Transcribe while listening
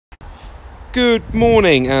Good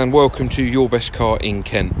morning and welcome to Your Best Car in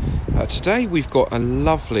Kent. Today we've got a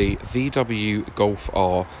lovely VW Golf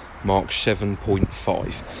R Mark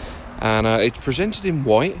 7.5 and it's presented in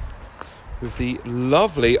white with the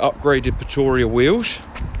lovely upgraded Patoria wheels,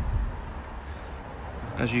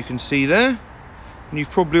 as you can see there, and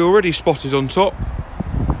you've probably already spotted on top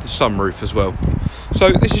the sunroof as well.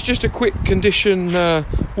 So this is just a quick condition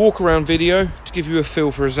walk around video to give you a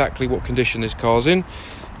feel for exactly what condition this car's in.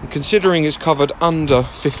 And considering it's covered under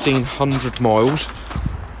 1,500 miles,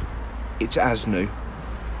 it's as new.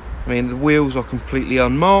 I mean, the wheels are completely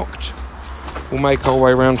unmarked. We'll make our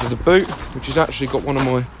way around to the boot, which has actually got one of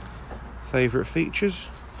my favourite features.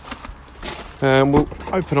 And we'll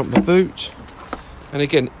open up the boot. And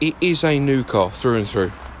again, it is a new car through and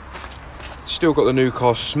through. Still got the new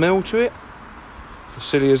car smell to it, as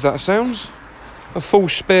silly as that sounds. A full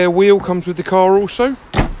spare wheel comes with the car also.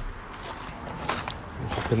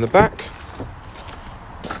 In the back,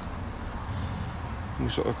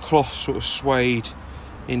 we've got a cloth sort of suede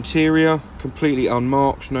interior, completely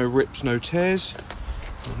unmarked, no rips, no tears.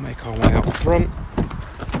 We'll make our way up front.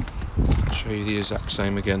 I'll show you the exact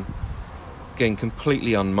same again. Again,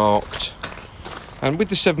 completely unmarked. And with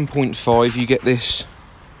the 7.5, you get this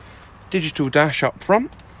digital dash up front.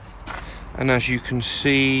 And as you can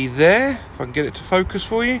see there, if I can get it to focus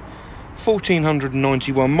for you,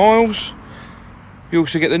 1,491 miles. You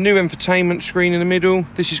also get the new infotainment screen in the middle.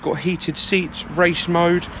 This has got heated seats, race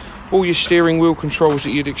mode, all your steering wheel controls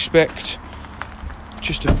that you'd expect.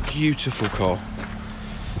 Just a beautiful car.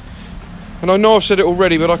 And I know I've said it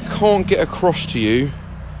already, but I can't get across to you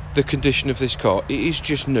the condition of this car. It is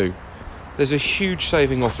just new. There's a huge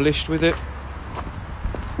saving off list with it.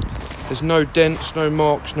 There's no dents, no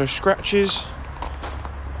marks, no scratches.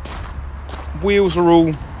 Wheels are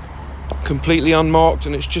all completely unmarked,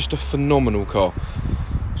 and it's just a phenomenal car.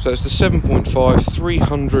 So it's the 7.5,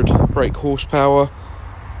 300 brake horsepower,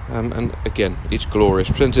 and again, it's glorious.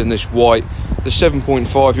 Presented in this white. The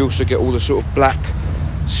 7.5, you also get all the sort of black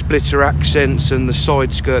splitter accents and the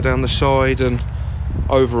side skirt down the side, and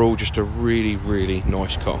overall just a really, really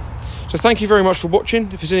nice car. So thank you very much for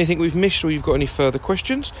watching. If there's anything we've missed or you've got any further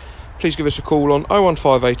questions, please give us a call on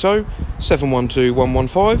 01580 712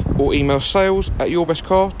 115 or email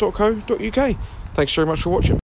sales@yourbestcar.co.uk. Thanks very much for watching.